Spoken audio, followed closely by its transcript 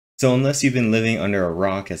So unless you've been living under a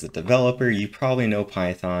rock as a developer, you probably know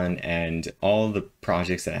Python and all the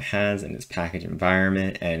projects that it has in its package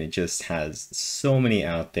environment, and it just has so many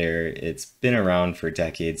out there. It's been around for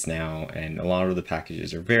decades now, and a lot of the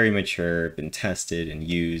packages are very mature, been tested and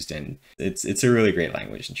used, and it's a really great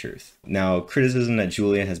language in truth. Now, criticism that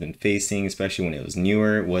Julia has been facing, especially when it was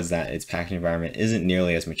newer, was that its package environment isn't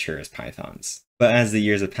nearly as mature as Python's. But as the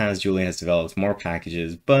years have passed, Julia has developed more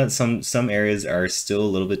packages, but some areas are still a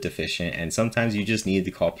little bit deficient, and sometimes you just need to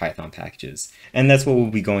call Python packages. And that's what we'll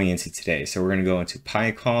be going into today. So we're going to go into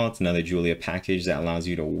PyCall. It's another Julia package that allows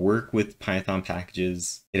you to work with Python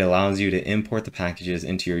packages. It allows you to import the packages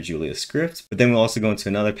into your Julia script, but then we'll also go into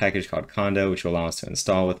another package called Conda, which will allow us to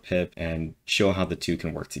install with pip and show how the two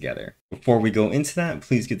can work together. Before we go into that,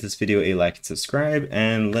 please give this video a like and subscribe,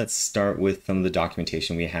 and let's start with some of the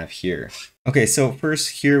documentation we have here. Okay, so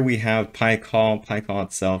first here we have PyCall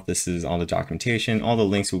itself. This is all the documentation. All the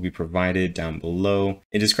links will be provided down below.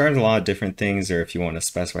 It describes a lot of different things, or if you want to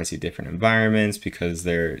specify different environments, because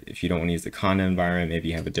if you don't want to use the Conda environment, maybe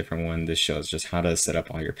you have a different one. This shows just how to set up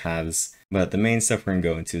all your paths. But the main stuff we're going to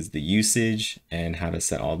go into is the usage and how to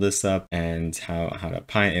set all this up, and how to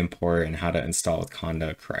PyImport and how to install with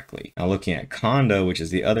Conda correctly. Now looking at Conda, which is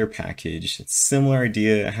the other package, it's a similar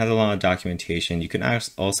idea. It has a lot of documentation. You can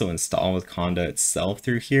also install with Conda itself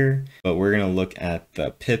through here, but we're going to look at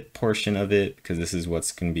the pip portion of it because this is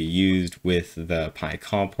what's going to be used with the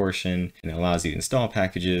PyCall portion, and it allows you to install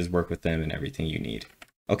packages, work with them, and everything you need.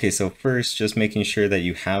 Okay, so first, just making sure that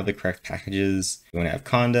you have the correct packages. You want to have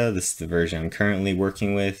Conda, this is the version I'm currently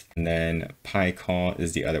working with, and then PyCall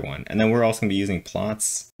is the other one. And then we're also going to be using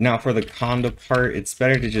plots. Now for the Conda part, it's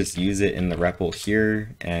better to just use it in the REPL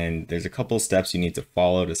here, and there's a couple steps you need to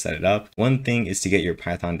follow to set it up. One thing is to get your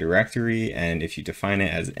Python directory, and if you define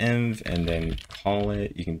it as env and then call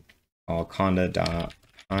it, you can call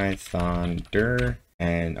Conda.python_dir.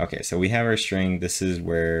 And okay, so we have our string. This is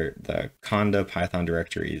where the Conda Python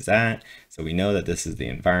directory is at. So we know that this is the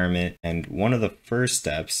environment. And one of the first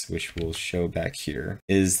steps, which we'll show back here,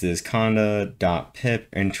 is this conda.pip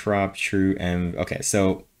interop true env. Okay,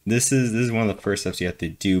 so this is one of the first steps you have to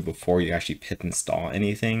do before you actually pip install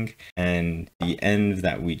anything. And the env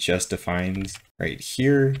that we just defined right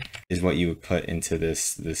here is what you would put into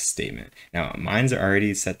this statement. Now mine's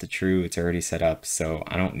already set to true. It's already set up, so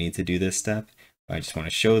I don't need to do this step. I just want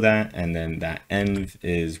to show that, and then that env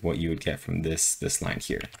is what you would get from this line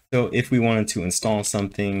here. So if we wanted to install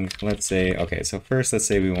something, let's say, okay, so first let's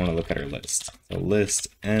say we want to look at our list. So list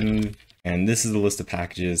env, and this is the list of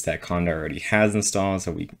packages that Conda already has installed.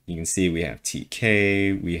 So you can see we have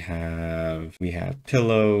TK, we have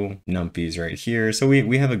Pillow, NumPy's right here. So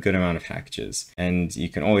we have a good amount of packages, and you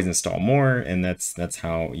can always install more, and that's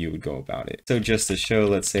how you would go about it. So just to show,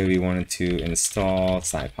 let's say we wanted to install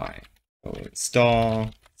SciPy. So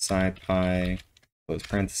install SciPy, close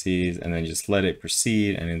parentheses, and then just let it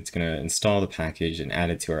proceed, and it's going to install the package and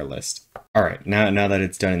add it to our list. All right, now that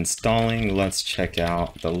it's done installing, let's check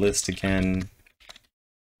out the list again.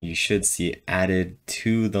 You should see added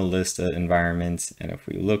to the list of environments, and if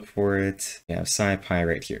we look for it, we have SciPy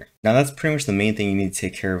right here. Now that's pretty much the main thing you need to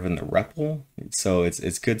take care of in the REPL. So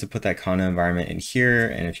it's good to put that Conda environment in here,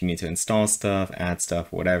 and if you need to install stuff, add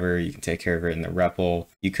stuff, whatever, you can take care of it in the REPL.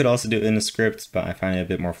 You could also do it in the script, but I find it a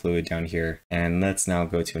bit more fluid down here. And let's now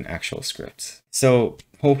go to an actual script. So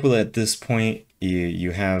hopefully at this point, you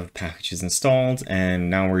have packages installed, and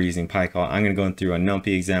now we're using PyCall. I'm going to go through a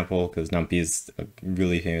NumPy example because NumPy is a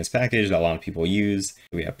really famous package that a lot of people use.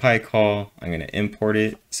 We have PyCall. I'm going to import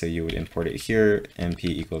it. So you would import it here, np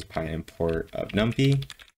equals PyImport of NumPy.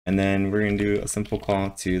 And then we're going to do a simple call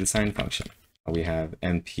to the sign function. We have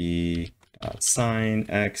np.sign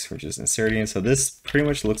x, which is inserting. So this pretty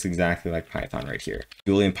much looks exactly like Python right here.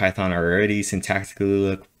 Julia and Python already syntactically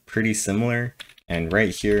look pretty similar. And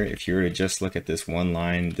right here, if you were to just look at this one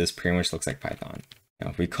line, this pretty much looks like Python. Now,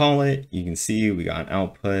 if we call it, you can see we got an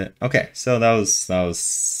output. Okay, so that was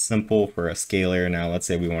simple for a scalar. Now, let's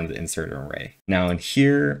say we wanted to insert an array. Now, in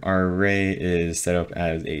here, our array is set up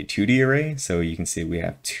as a 2D array. So you can see we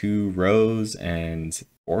have 2 rows and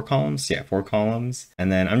 4 columns. Yeah, 4 columns.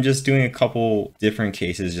 And then I'm just doing a couple different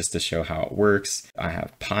cases just to show how it works. I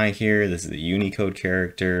have pi here. This is a Unicode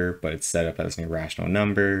character, but it's set up as an irrational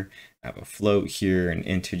number. I have a float here, an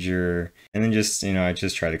integer, and then just, I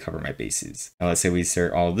just try to cover my bases. Now let's say we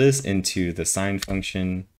insert all this into the sign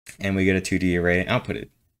function, and we get a 2D array outputted,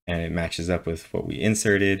 and it matches up with what we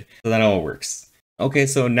inserted. So that all works. Okay,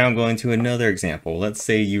 so now going to another example. Let's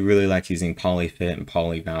say you really like using polyfit and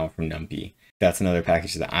polyval from NumPy. That's another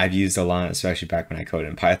package that I've used a lot, especially back when I coded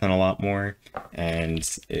in Python a lot more, and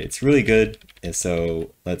it's really good. And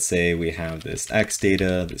so let's say we have this X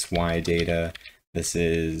data, this Y data. This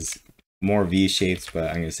is more V-shaped, but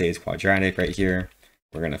I'm going to say it's quadratic right here.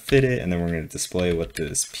 We're going to fit it, and then we're going to display what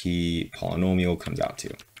this P polynomial comes out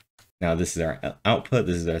to. Now this is our output.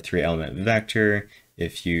 This is our 3-element vector.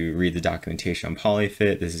 If you read the documentation on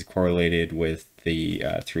polyfit, this is correlated with the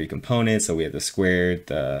 3 components. So we have the squared,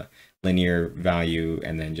 the linear value,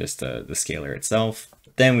 and then just the scalar itself.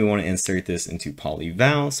 Then we want to insert this into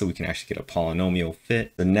polyval so we can actually get a polynomial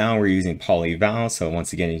fit. So now we're using polyval. So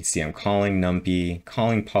once again, you can see I'm calling numpy,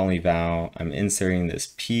 calling polyval. I'm inserting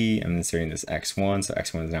this P, I'm inserting this X1. So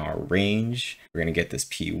X1 is now our range. We're going to get this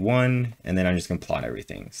P1, and then I'm just going to plot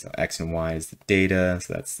everything. So X and Y is the data.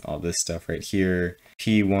 So that's all this stuff right here.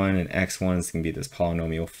 P1 and X1 is going to be this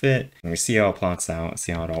polynomial fit. And we see how it plots out,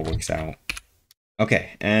 see how it all works out.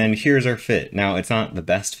 Okay, and here's our fit. Now it's not the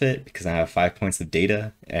best fit because I have 5 points of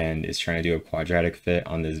data and it's trying to do a quadratic fit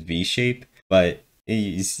on this V shape, but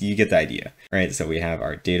you get the idea, right? So we have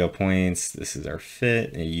our data points, this is our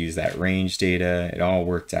fit, and you use that range data, it all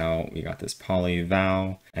worked out. We got this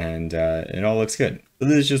polyval, and it all looks good. So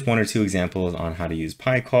this is just 1 or 2 examples on how to use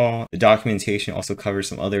PyCall. The documentation also covers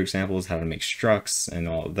some other examples, how to make structs and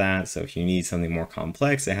all of that. So if you need something more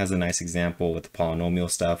complex, it has a nice example with the polynomial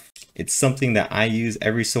stuff. It's something that I use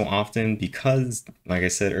every so often because, like I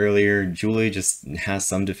said earlier, Julia just has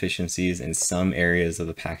some deficiencies in some areas of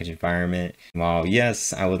the package environment. While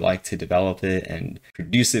yes, I would like to develop it and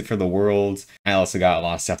produce it for the world, I also got a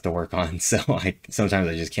lot of stuff to work on. So sometimes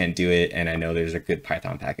I just can't do it, and I know there's a good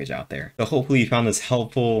Python package out there. So hopefully you found this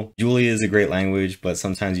helpful. Julia is a great language, but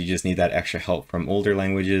sometimes you just need that extra help from older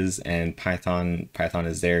languages, and Python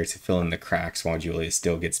is there to fill in the cracks while Julia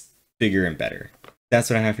still gets bigger and better. That's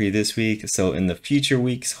what I have for you this week. So in the future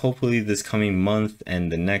weeks, hopefully this coming month and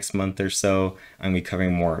the next month or so, I'm going to be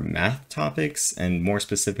covering more math topics, and more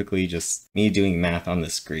specifically just me doing math on the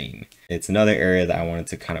screen. It's another area that I wanted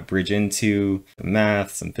to kind of bridge into.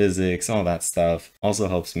 Math, some physics, all that stuff also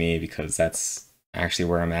helps me because that's actually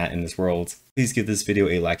where I'm at in this world. Please give this video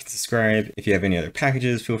a like and subscribe. If you have any other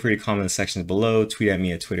packages, feel free to comment in the sections below, tweet at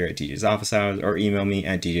me at Twitter at djsofficehours, or email me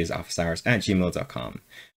at djsofficehours@gmail.com.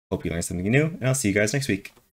 Hope you learned something new, and I'll see you guys next week.